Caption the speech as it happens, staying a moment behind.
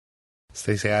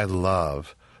Stacey, I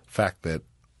love the fact that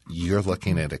you're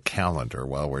looking at a calendar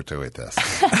while we're doing this.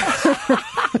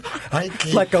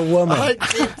 Like a woman. I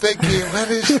keep thinking,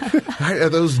 are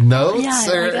those notes? Yeah,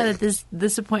 I got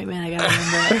this appointment. I got to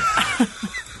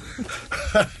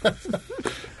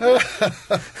remember.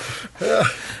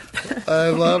 I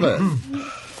love it.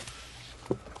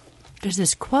 There's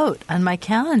this quote on my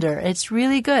calendar. It's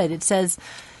really good. It says,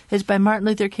 it's by Martin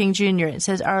Luther King Jr. It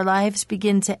says, "Our lives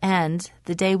begin to end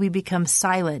the day we become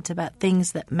silent about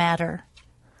things that matter."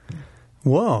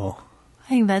 Whoa. I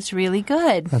think that's really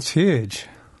good. That's huge.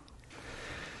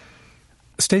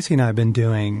 Stacey and I have been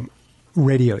doing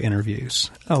radio interviews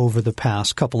over the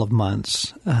past couple of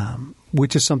months,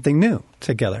 which is something new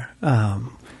together.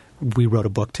 We wrote a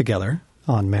book together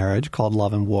on marriage called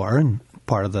Love and War, and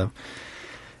part of the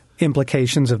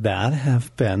implications of that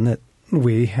have been that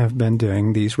we have been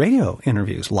doing these radio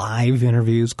interviews, live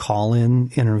interviews, call-in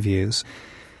interviews.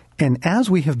 And as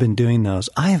we have been doing those,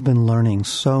 I have been learning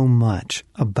so much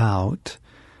about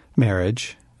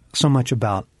marriage, so much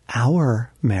about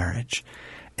our marriage,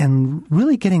 and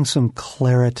really getting some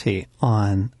clarity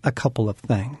on a couple of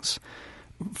things.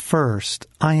 First,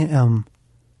 I am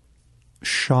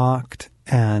shocked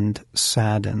and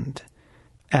saddened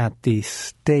at the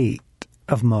state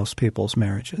of most people's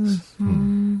marriages.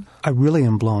 Mm-hmm. I really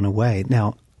am blown away.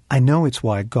 Now, I know it's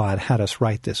why God had us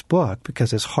write this book,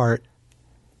 because his heart,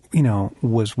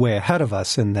 was way ahead of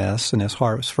us in this, and his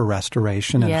heart was for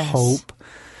restoration and hope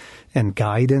and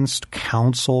guidance,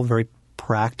 counsel, very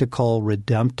practical,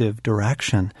 redemptive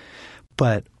direction.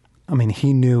 But,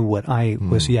 he knew what I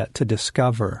was yet to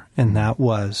discover, and that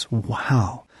was,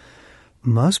 wow,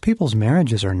 most people's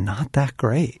marriages are not that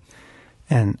great.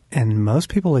 And most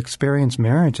people experience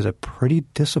marriage as a pretty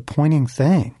disappointing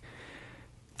thing.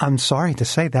 I'm sorry to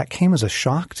say that came as a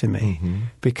shock to me,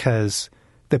 because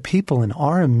the people in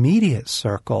our immediate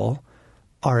circle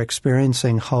are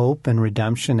experiencing hope and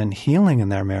redemption and healing in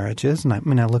their marriages. And I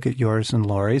look at yours and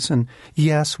Lori's, and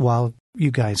yes, while you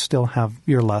guys still have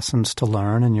your lessons to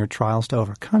learn and your trials to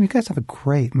overcome, you guys have a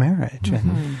great marriage.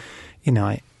 And,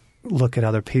 I look at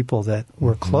other people that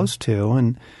we're close to,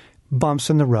 and bumps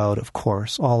in the road, of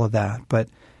course, all of that. But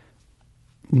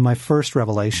my first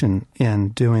revelation in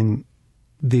doing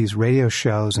these radio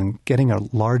shows and getting a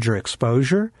larger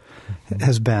exposure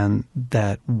has been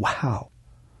that, wow,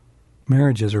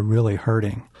 marriages are really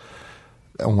hurting.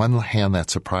 On one hand, that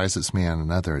surprises me. On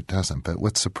another, it doesn't. But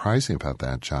what's surprising about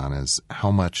that, John, is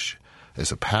how much,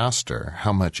 as a pastor,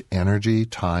 how much energy,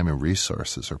 time, and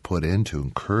resources are put into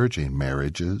encouraging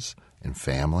marriages and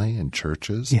family and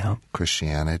churches,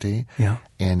 Christianity,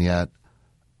 and yet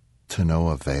to no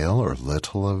avail or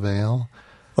little avail.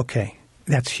 Okay,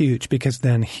 that's huge, because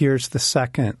then here's the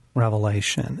second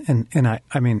revelation. And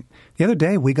I mean, the other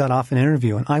day we got off an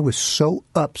interview and I was so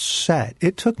upset.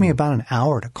 It took me about an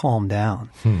hour to calm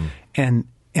down. And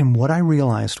what I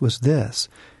realized was this,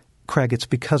 Craig, it's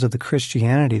because of the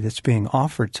Christianity that's being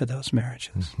offered to those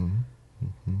marriages.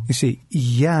 You see,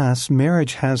 yes,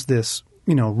 marriage has this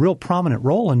real prominent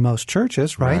role in most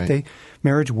churches, right?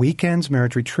 Marriage weekends,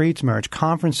 marriage retreats, marriage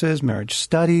conferences, marriage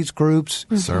studies, groups.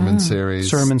 Sermon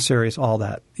series, all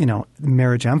that.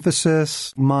 Marriage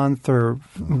emphasis month or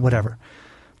whatever.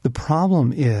 The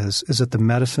problem is that the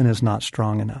medicine is not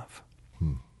strong enough.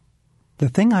 The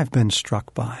thing I've been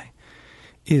struck by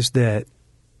is that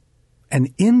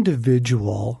an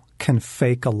individual can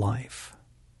fake a life,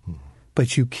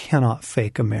 but you cannot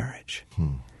fake a marriage.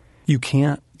 You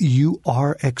can't. You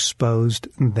are exposed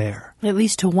there. At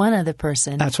least to one other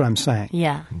person. That's what I'm saying.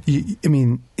 Yeah.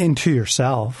 And to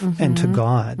yourself and to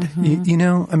God.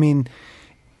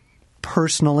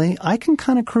 Personally, I can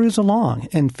kind of cruise along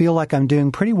and feel like I'm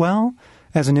doing pretty well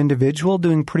as an individual,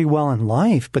 doing pretty well in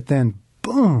life. But then,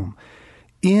 boom,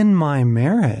 in my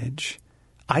marriage,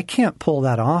 I can't pull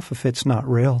that off if it's not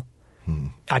real.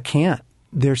 I can't.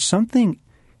 There's something,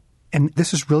 and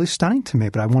this is really stunning to me,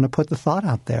 but I want to put the thought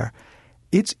out there.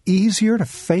 It's easier to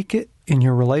fake it in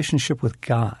your relationship with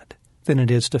God than it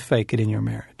is to fake it in your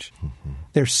marriage.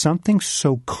 There's something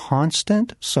so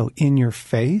constant, so in your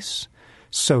face,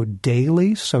 so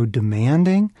daily, so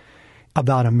demanding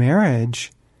about a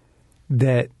marriage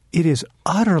that it is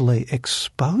utterly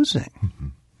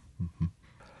exposing.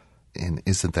 And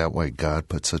isn't that why God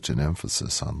put such an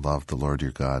emphasis on love the Lord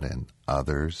your God and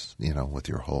others, with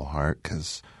your whole heart?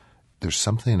 Because there's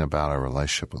something about our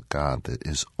relationship with God that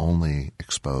is only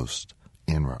exposed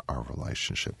in our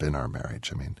relationship, in our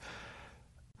marriage.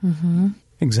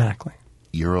 Exactly.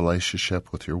 Your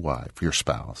relationship with your wife, your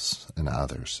spouse, and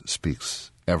others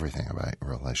speaks everything about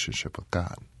your relationship with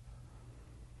God.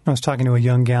 I was talking to a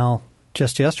young gal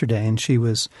just yesterday, and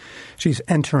she's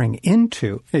entering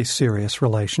into a serious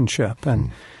relationship,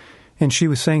 and she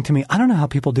was saying to me, I don't know how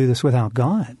people do this without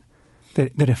God.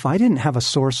 That if I didn't have a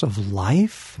source of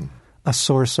life, a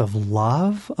source of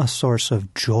love, a source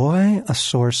of joy, a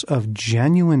source of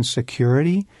genuine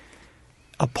security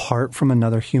apart from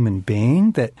another human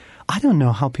being, that I don't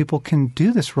know how people can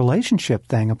do this relationship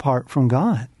thing apart from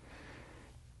God.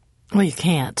 Well, you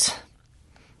can't.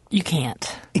 You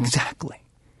can't. Exactly.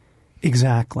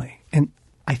 And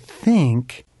I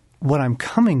think what I'm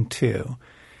coming to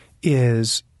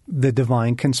is the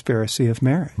divine conspiracy of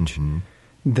marriage.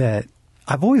 That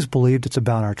I've always believed it's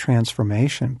about our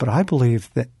transformation, but I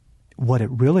believe that what it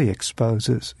really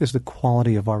exposes is the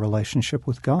quality of our relationship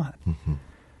with God.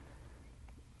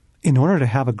 In order to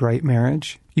have a great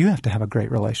marriage, you have to have a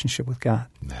great relationship with God.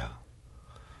 Yeah.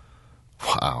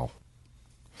 Wow.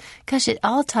 Gosh, it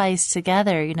all ties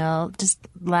together. Just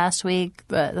last week,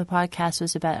 the podcast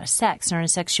was about sex and our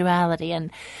sexuality,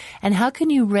 and how can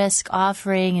you risk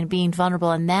offering and being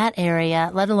vulnerable in that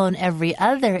area, let alone every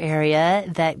other area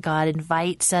that God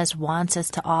invites us, wants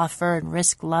us to offer and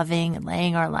risk loving and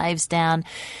laying our lives down,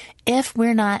 if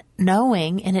we're not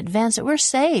knowing in advance that we're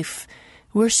safe.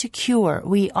 We're secure.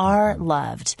 We are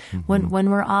loved. When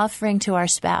we're offering to our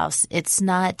spouse, it's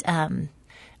not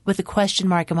with a question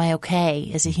mark, am I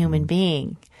okay as a human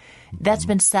being? That's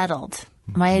been settled.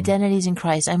 My identity's in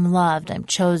Christ. I'm loved. I'm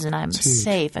chosen. I'm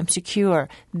safe. I'm secure.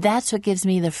 That's what gives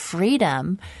me the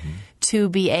freedom to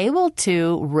be able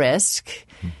to risk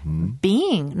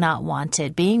being not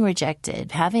wanted, being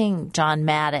rejected, having John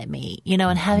mad at me,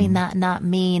 and having that not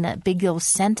mean a big old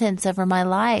sentence over my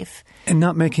life. And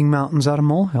not making mountains out of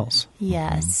molehills.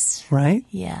 Yes. Right?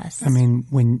 Yes. I mean,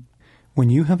 when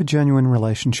you have a genuine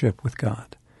relationship with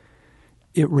God,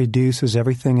 it reduces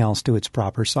everything else to its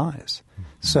proper size.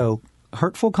 So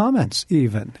hurtful comments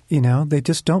even, they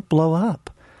just don't blow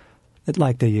up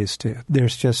like they used to.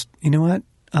 There's just, you know what?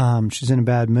 She's in a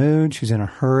bad mood. She's in a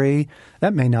hurry.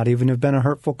 That may not even have been a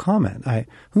hurtful comment.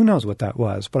 Who knows what that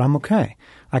was, but I'm okay.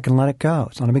 I can let it go.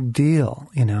 It's not a big deal,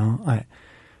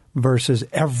 versus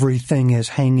everything is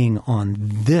hanging on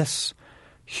this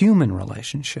human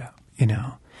relationship, You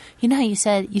know how you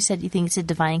said you think it's a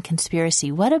divine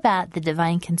conspiracy. What about the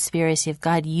divine conspiracy of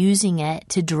God using it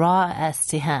to draw us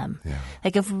to Him? Yeah.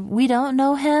 Like if we don't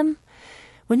know Him,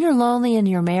 when you're lonely in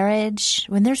your marriage,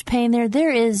 when there's pain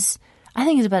there is, I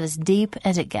think it's about as deep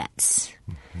as it gets.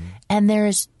 And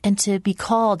to be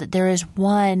called that there is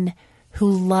one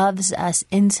who loves us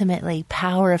intimately,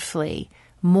 powerfully,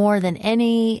 more than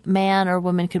any man or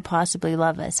woman could possibly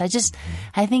love us.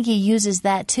 I think He uses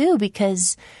that too,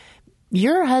 because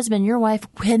your husband, your wife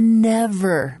can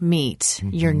never meet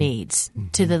your needs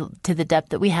to the depth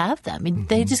that we have them. I mean,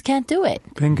 they just can't do it.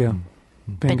 Bingo.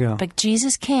 But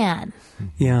Jesus can.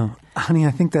 Yeah. Honey,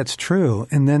 I think that's true.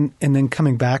 And then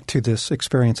coming back to this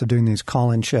experience of doing these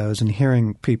call-in shows and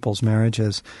hearing people's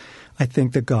marriages, I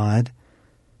think that God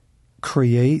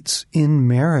creates in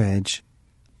marriage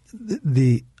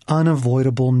the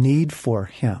unavoidable need for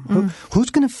Him. Who's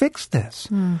going to fix this?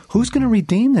 Who's going to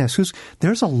redeem this?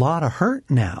 There's a lot of hurt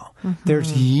now.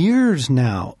 There's years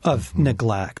now of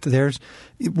neglect. There's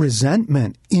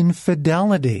resentment,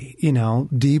 infidelity,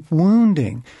 deep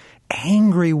wounding,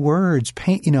 angry words,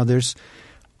 pain. There's,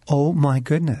 oh my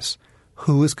goodness,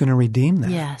 who is going to redeem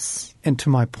that? Yes. And to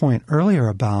my point earlier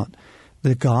about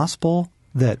the gospel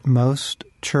that most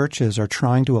churches are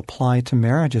trying to apply to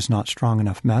marriage is not strong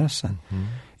enough medicine.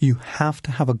 You have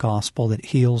to have a gospel that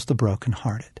heals the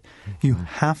brokenhearted. You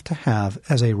have to have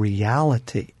as a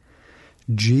reality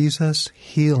Jesus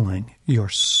healing your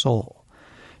soul.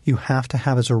 You have to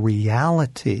have as a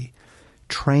reality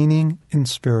training in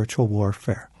spiritual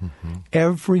warfare.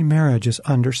 Every marriage is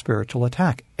under spiritual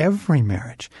attack. Every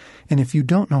marriage. And if you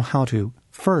don't know how to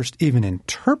first even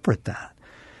interpret that,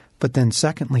 but then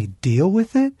secondly deal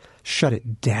with it, shut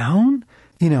it down,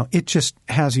 it just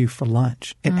has you for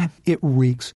lunch. It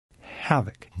wreaks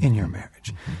havoc in your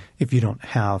marriage if you don't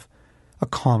have a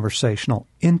conversational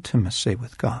intimacy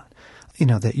with God,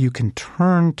 that you can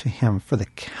turn to Him for the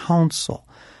counsel,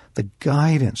 the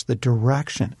guidance, the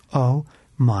direction. Oh,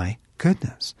 my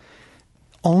goodness.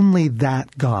 Only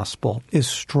that gospel is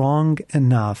strong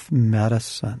enough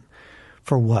medicine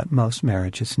for what most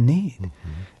marriages need.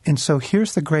 And so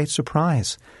here's the great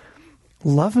surprise.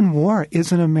 Love and War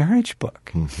isn't a marriage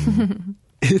book.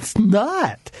 It's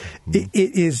not. It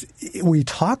is. We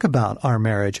talk about our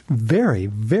marriage very,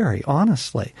 very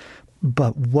honestly.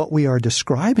 But what we are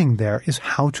describing there is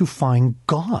how to find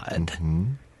God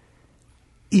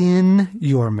in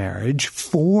your marriage,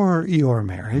 for your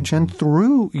marriage, and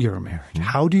through your marriage.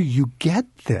 How do you get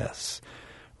this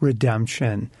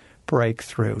redemption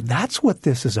breakthrough? That's what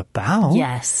this is about.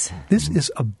 Yes. This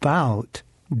is about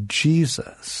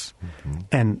Jesus.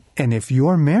 And if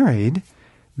you're married,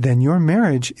 then your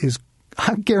marriage is,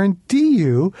 I guarantee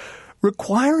you,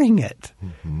 requiring it,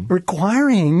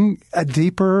 requiring a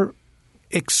deeper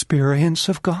experience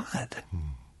of God.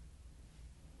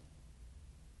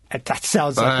 That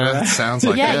sounds like sounds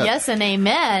like yeah, it. yes and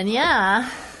amen. Yeah.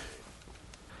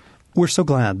 We're so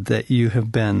glad that you have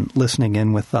been listening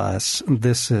in with us.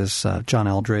 This is John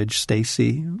Eldredge,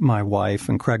 Stacy, my wife,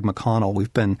 and Craig McConnell.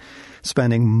 We've been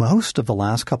spending most of the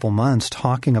last couple months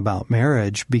talking about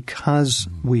marriage because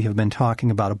we have been talking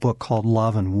about a book called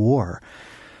Love and War,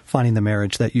 Finding the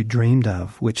Marriage That You Dreamed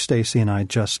Of, which Stacy and I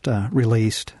just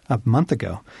released a month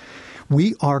ago.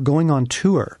 We are going on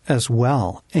tour as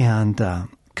well, and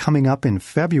coming up in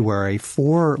February,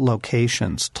 4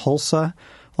 locations: Tulsa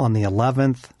on the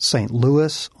 11th, St.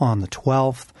 Louis on the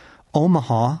 12th,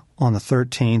 Omaha on the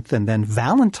 13th, and then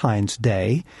Valentine's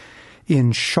Day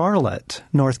in Charlotte,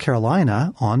 North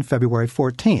Carolina on February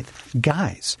 14th.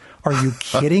 Guys, are you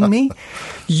kidding me?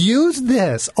 Use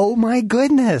this. Oh, my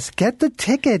goodness. Get the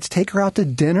tickets. Take her out to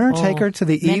dinner. Take her to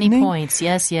the many evening. points.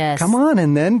 Yes, yes. Come on,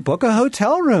 and then book a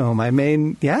hotel room. I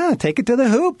mean, yeah, take it to the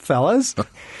hoop, fellas.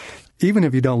 Even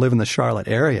if you don't live in the Charlotte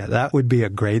area, that would be a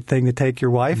great thing to take your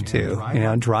wife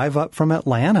to. Drive up from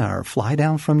Atlanta or fly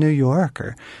down from New York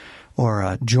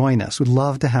or join us. We'd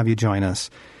love to have you join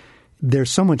us. There's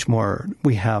so much more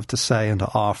we have to say and to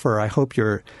offer. I hope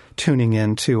you're tuning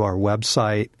in to our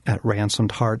website at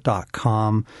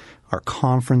ransomedheart.com, our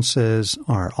conferences,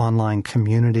 our online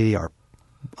community, our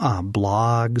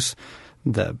blogs,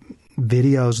 the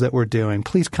videos that we're doing.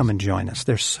 Please come and join us.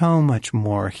 There's so much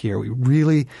more here. We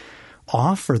really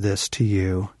offer this to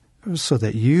you so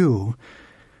that you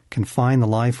can find the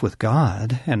life with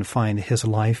God and find His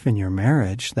life in your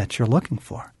marriage that you're looking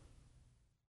for.